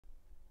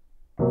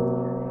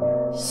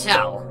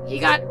So, he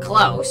got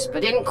close,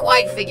 but didn't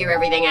quite figure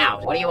everything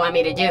out. What do you want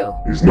me to do?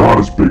 He's not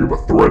as big of a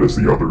threat as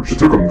the others. It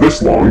took him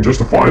this long just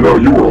to find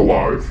out you were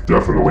alive.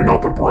 Definitely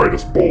not the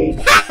brightest bulb.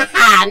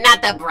 Ha!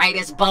 Not the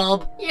brightest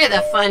bulb. You're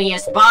the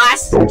funniest,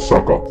 boss. Don't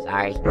suck up.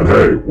 Sorry. And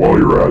hey, while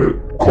you're at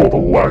it, call the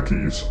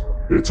lackeys.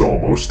 It's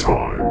almost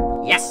time.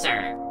 Yes,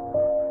 sir.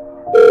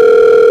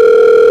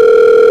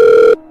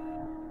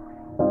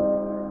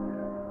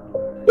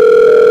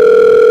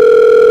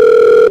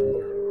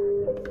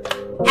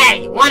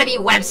 Hey, wannabe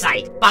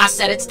website. Boss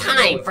said it's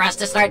time for us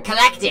to start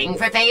collecting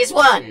for phase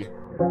 1.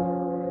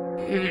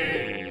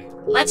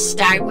 Let's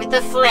start with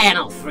the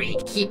flannel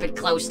freak. Keep it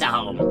close to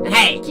home. And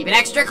hey, keep an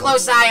extra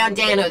close eye on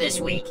Danno this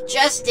week,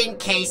 just in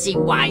case he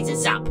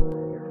wises up.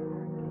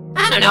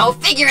 I don't know,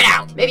 figure it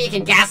out. Maybe you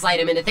can gaslight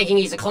him into thinking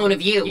he's a clone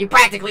of you. You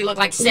practically look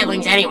like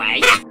siblings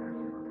anyway.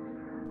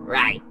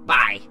 Right,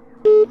 bye.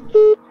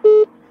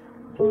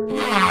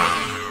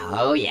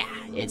 Oh yeah,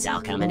 it's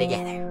all coming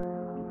together.